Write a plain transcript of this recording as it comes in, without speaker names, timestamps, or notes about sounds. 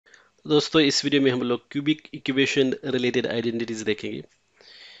दोस्तों इस वीडियो में हम लोग क्यूबिक इक्वेशन रिलेटेड आइडेंटिटीज देखेंगे।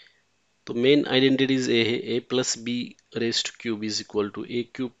 तो मेन आइडेंटिटीज ए है ए plus B rest cube is equal to A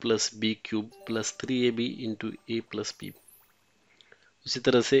cube plus B cube plus 3ab into A plus B. उसी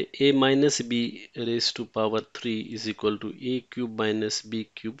तरह से a minus B rest to power 3 is equal to A cube minus B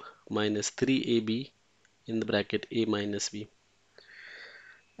cube minus 3ab in the bracket a minus b,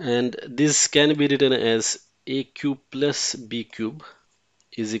 and this can be written as a cube plus b cube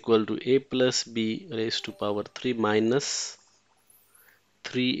is equal to a plus b raised to power 3 minus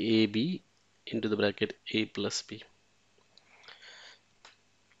 3ab into the bracket a plus b.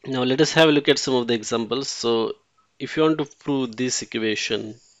 Now let us have a look at some of the examples. So if you want to prove this equation,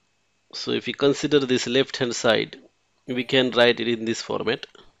 so if we consider this left hand side, we can write it in this format,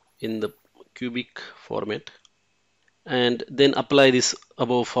 in the cubic format, and then apply this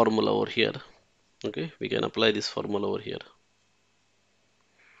above formula over here. Okay, we can apply this formula over here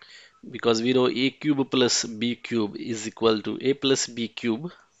because we know a cube plus b cube is equal to a plus b cube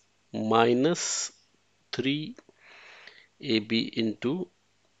minus 3ab into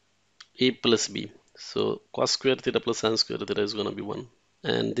a plus b. So cos square theta plus sin square theta is going to be 1,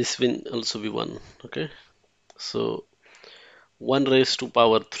 and this will also be 1. Okay, so 1 raised to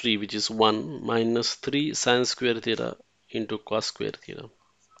power 3, which is 1, minus 3 sin square theta into cos square theta.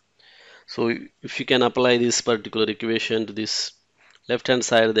 So if you can apply this particular equation to this left hand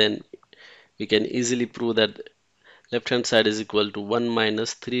side, then we can easily prove that left hand side is equal to 1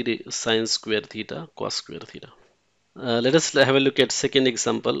 minus 3 sine square theta cos square theta. Let us have a look at second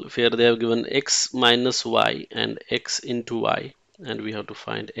example where they have given x minus y and x into y, and we have to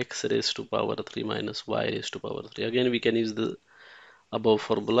find x raised to power 3 minus y raised to power 3. Again we can use the above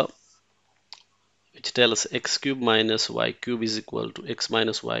formula, which tells x cube minus y cube is equal to x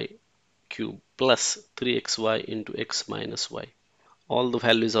minus y cube plus 3xy into x minus y. All the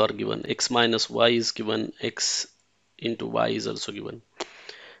values are given. X minus y is given, x into y is also given,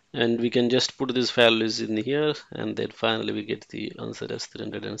 and we can just put these values in here, and then finally we get the answer as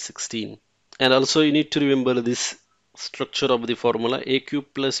 316. And also you need to remember this structure of the formula: a cube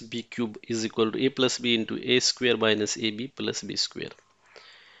plus b cube is equal to a plus b into a square minus ab plus b square,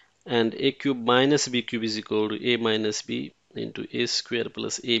 and a cube minus b cube is equal to a minus b into a square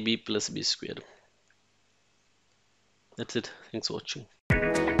plus ab plus b square. That's it. Thanks for watching.